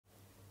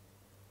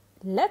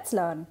Let's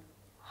learn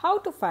how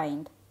to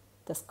find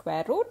the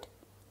square root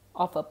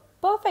of a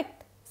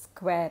perfect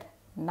square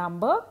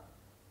number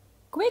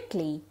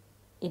quickly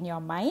in your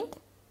mind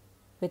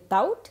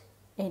without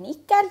any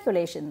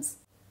calculations.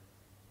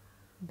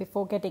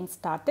 Before getting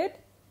started,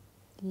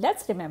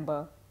 let's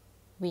remember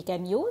we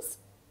can use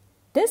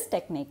this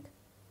technique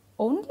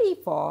only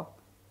for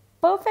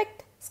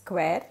perfect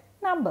square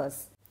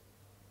numbers.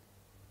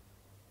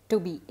 To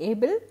be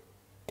able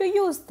to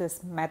use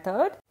this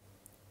method,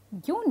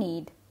 you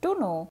need to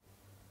know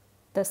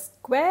the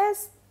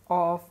squares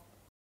of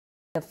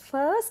the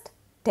first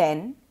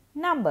 10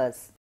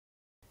 numbers.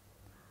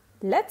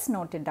 Let's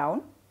note it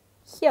down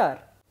here.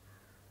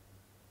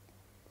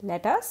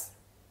 Let us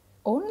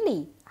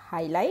only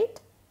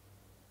highlight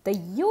the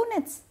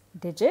units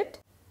digit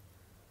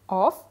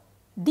of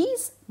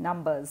these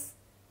numbers.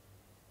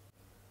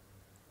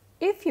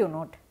 If you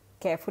note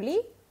carefully,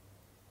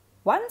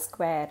 1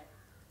 square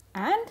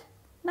and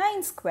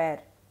 9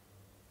 square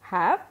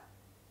have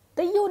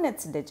the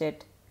units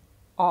digit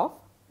of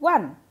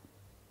 1.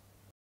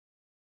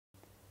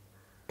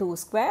 2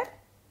 square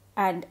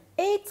and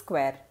 8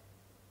 square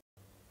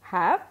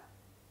have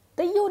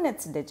the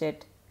units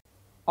digit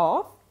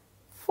of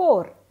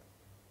 4.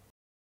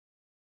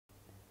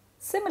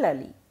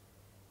 Similarly,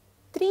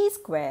 3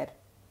 square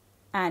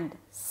and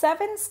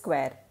 7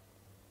 square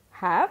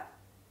have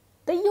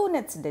the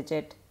units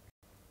digit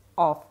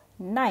of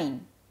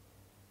 9.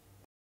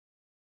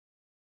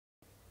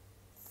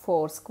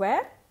 4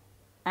 square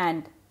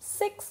and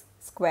 6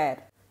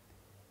 square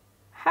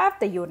have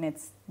the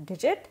units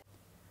digit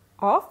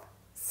of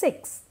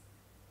 6.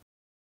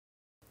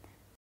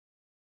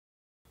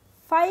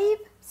 5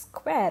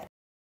 square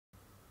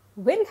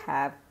will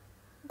have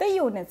the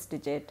units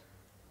digit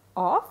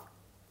of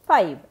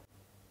 5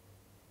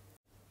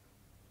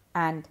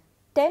 and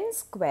 10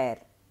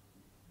 square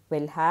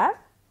will have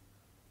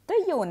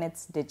the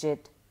units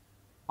digit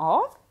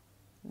of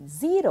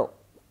 0.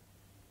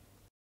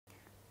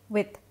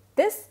 With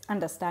this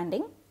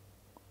understanding,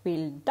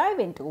 we'll dive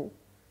into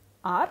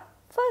our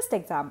first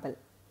example.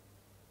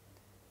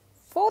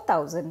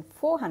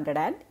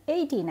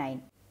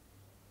 4489.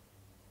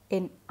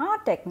 In our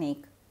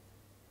technique,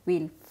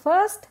 we'll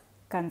first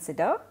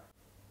consider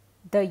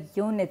the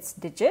units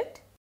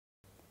digit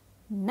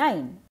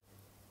 9.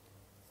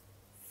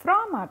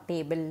 From our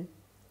table,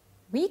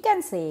 we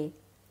can say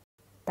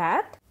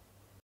that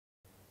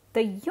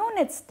the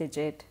units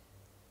digit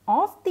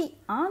of the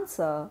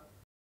answer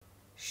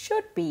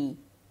should be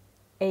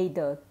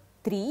either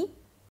 3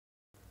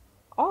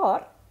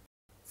 or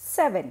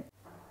 7.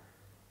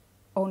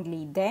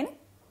 Only then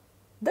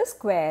the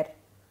square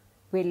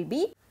will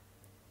be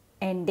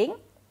ending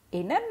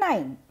in a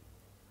 9.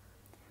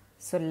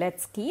 So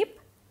let's keep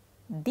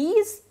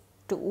these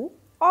two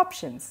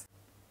options.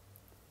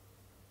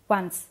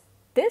 Once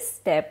this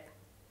step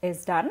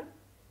is done,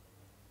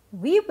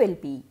 we will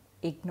be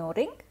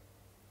ignoring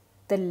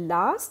the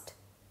last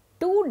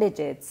 2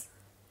 digits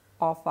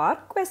of our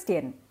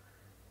question.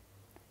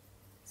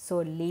 So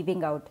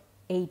leaving out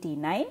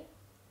 89,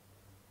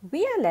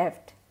 we are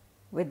left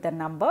with the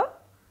number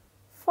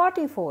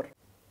 44.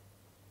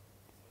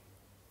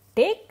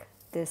 Take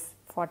this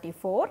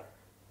 44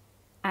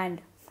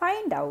 and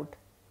find out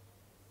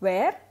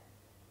where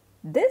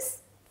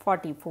this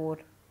 44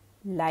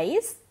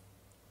 lies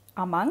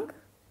among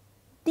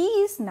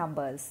these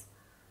numbers.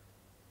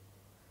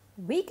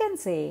 We can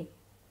say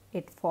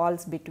it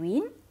falls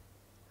between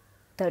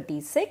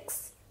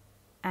 36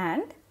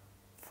 and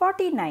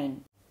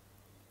 49,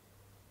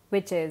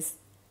 which is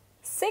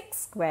 6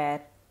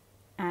 square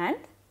and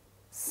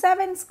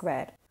 7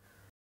 square.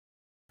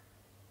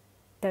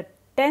 The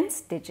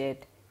 10th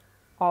digit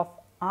of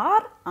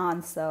our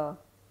answer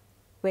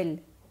will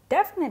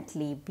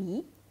definitely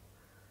be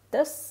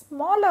the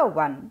smaller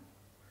one,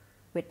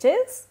 which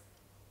is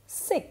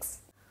 6.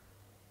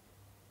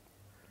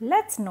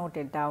 Let's note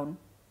it down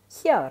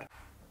here.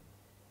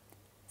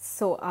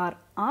 So our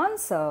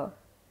answer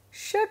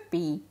should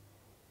be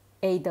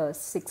either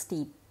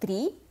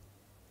 63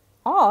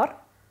 or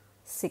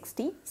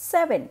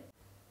 67.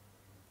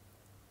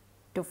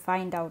 To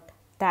find out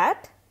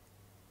that,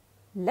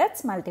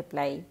 let's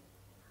multiply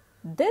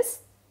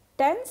this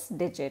 10th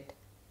digit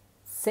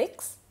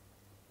 6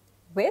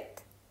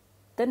 with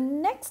the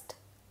next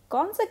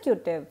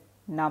consecutive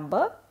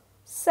number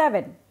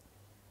 7.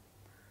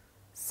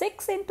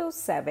 6 into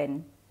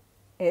 7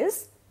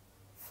 is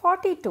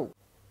 42.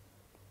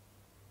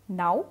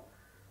 Now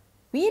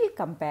we'll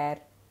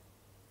compare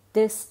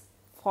this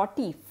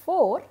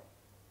 44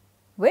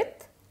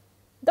 with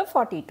the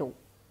 42.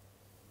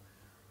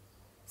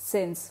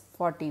 Since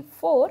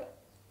 44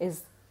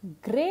 is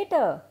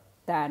greater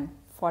than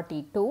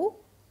 42,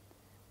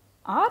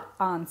 our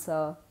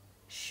answer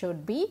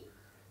should be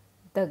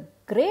the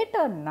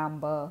greater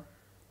number,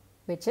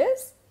 which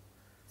is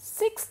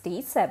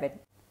 67.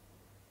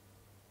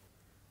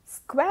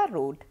 Square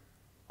root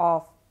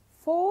of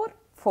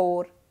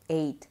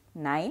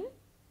 4489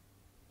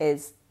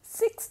 is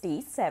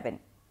 67.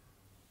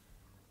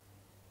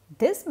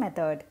 This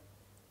method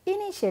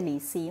initially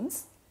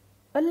seems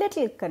a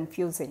little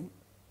confusing,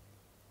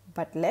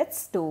 but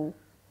let's do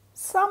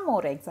some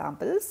more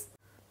examples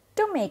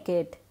to make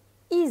it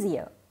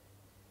easier.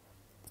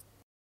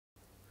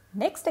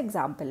 Next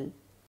example,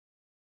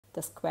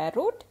 the square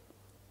root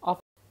of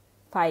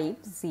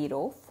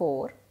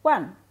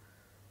 5041.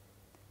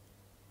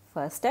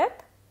 First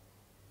step,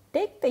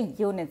 take the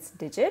units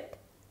digit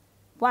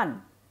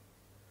 1.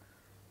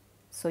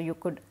 So you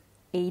could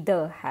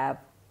either have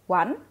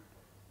 1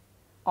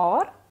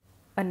 or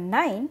a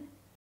 9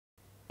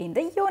 in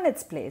the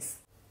units place.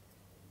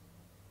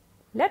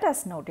 Let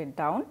us note it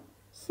down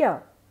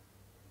here.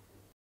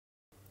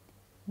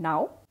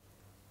 Now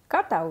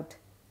cut out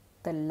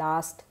the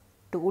last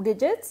 2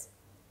 digits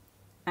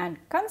and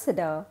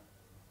consider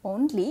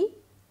only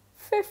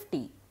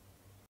 50.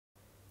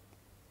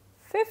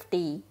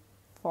 50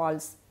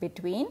 falls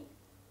between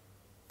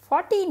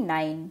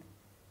 49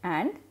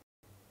 and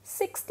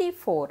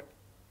 64,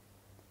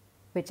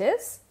 which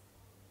is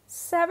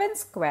 7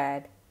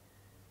 squared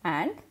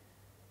and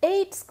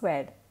 8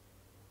 squared.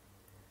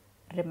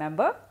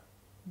 Remember,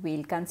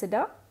 we'll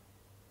consider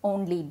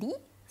only the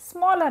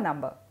smaller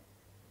number,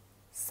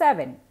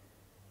 7.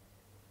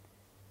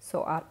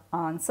 So our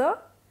answer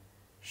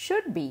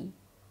should be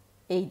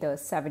either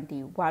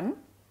 71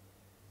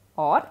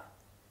 or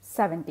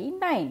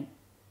 79.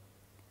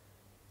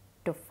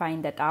 To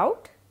find that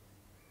out,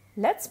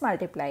 let's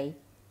multiply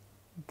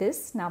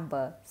this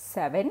number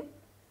 7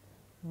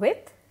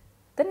 with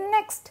the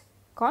next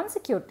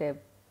consecutive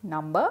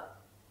number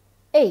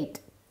 8.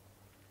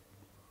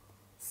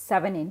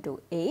 7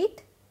 into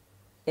 8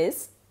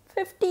 is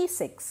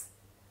 56.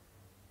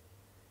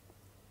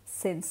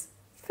 Since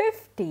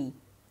 50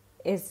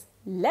 is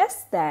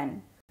less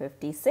than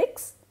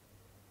 56,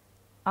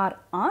 our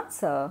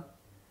answer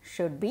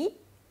should be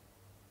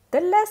the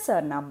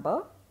lesser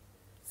number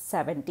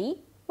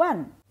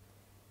 71.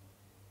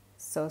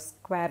 So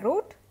square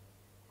root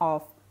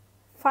of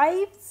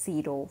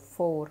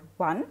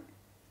 5041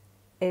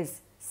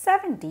 is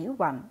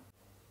 71.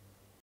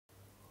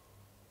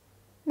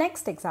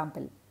 Next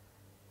example,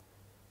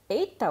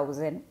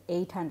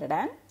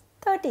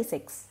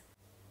 8836.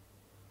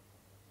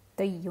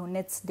 The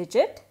units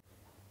digit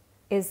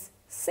is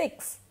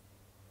 6,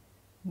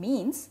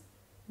 means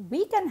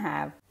we can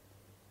have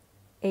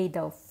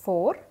either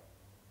 4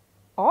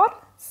 or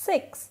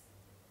 6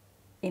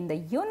 in the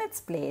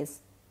units place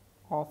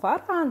of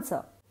our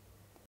answer.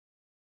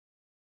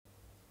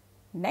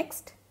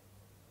 Next,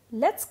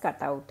 let's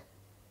cut out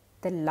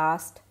the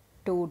last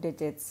 2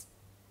 digits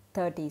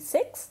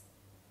 36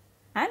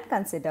 and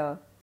consider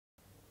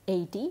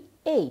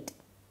 88.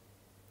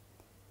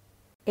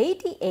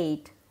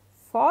 88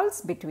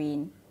 falls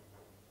between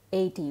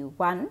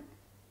 81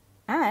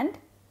 and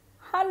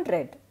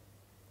 100,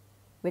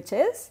 which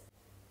is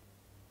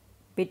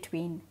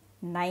between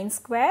 9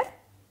 square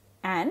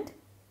and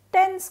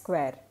 10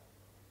 square.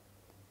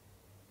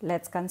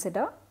 Let's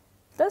consider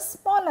the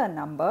smaller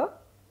number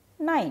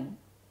 9.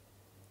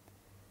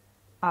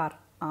 Our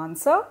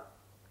answer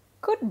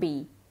could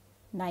be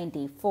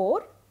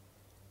 94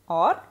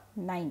 or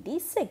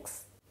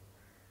 96.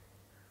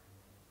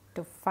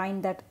 To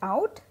find that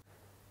out,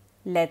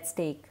 let's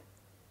take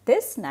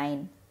this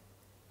 9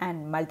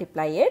 and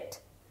multiply it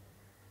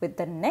with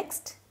the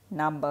next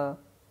number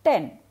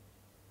 10.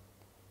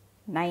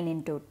 9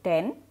 into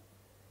 10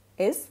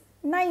 is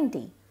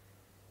 90.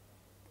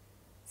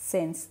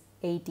 Since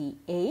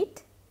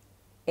 88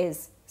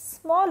 is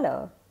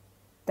smaller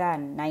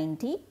than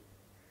 90,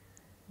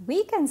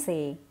 we can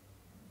say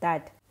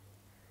that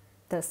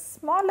the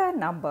smaller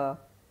number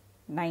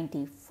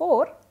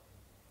 94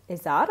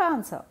 is our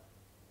answer.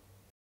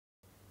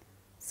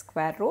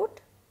 Square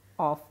root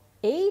of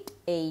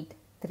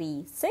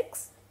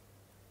 8836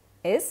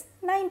 is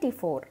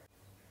 94.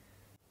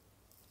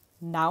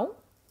 Now,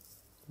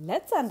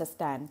 let's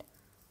understand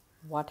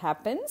what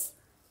happens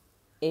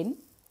in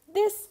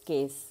this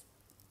case.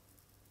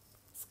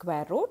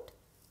 Square root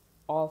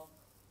of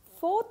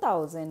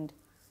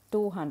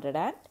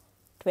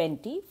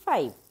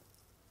 4225.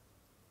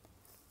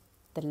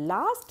 The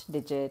last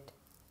digit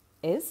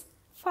is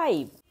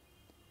 5,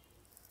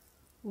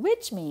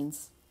 which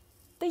means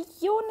the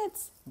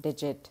units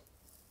digit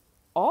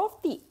of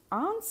the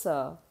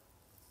answer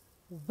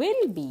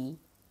will be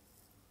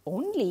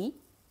only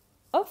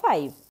a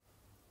 5.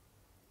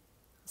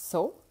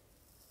 So,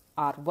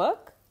 our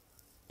work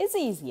is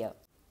easier.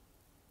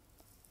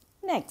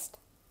 Next,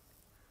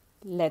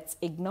 let's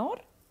ignore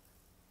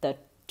the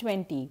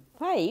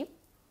 25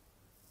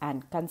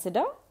 and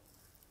consider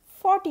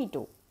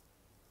 42.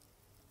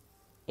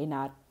 In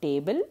our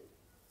table,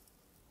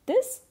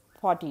 this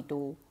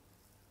 42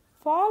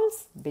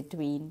 falls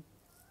between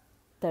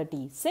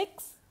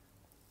 36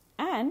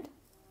 and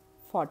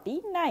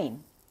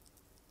 49.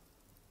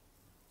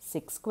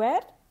 6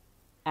 square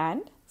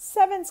and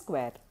 7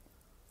 square.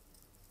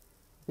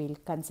 We'll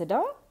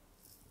consider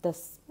the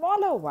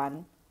smaller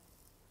one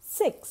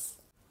 6.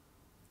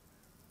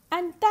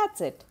 And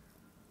that's it.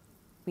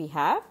 We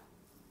have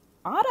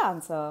our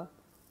answer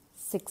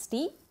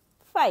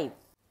 65.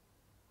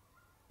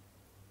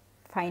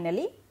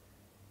 Finally,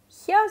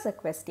 here's a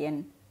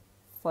question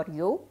for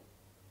you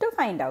to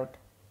find out.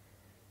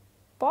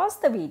 Pause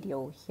the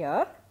video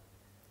here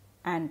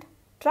and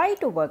try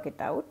to work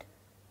it out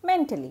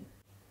mentally.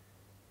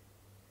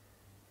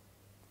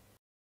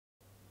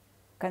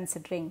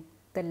 Considering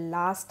the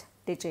last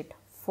digit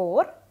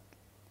 4,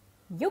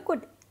 you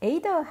could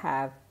either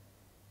have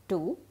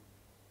 2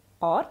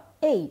 or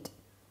 8.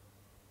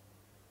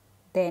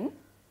 Then,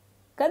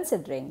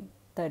 considering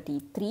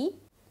 33,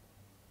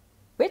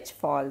 which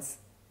falls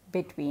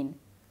between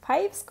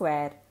 5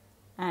 square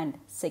and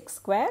 6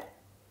 square,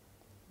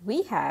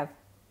 we have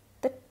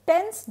the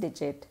tens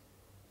digit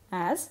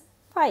as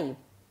 5.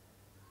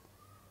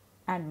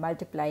 And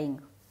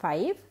multiplying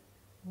 5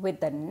 with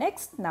the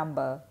next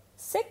number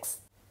 6,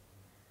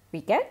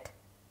 we get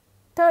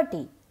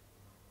 30.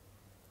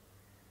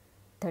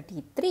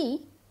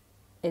 33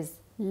 is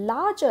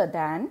larger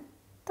than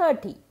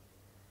 30.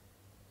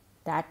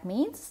 That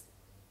means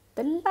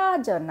the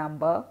larger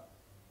number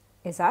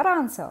is our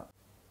answer,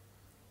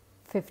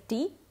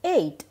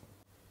 58.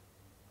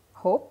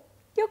 Hope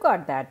you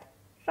got that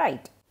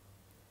right.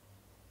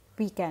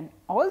 We can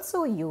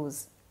also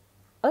use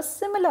a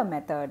similar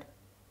method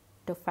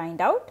to find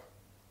out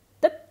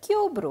the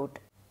cube root.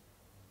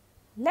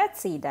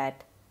 Let's see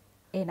that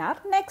in our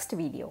next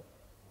video.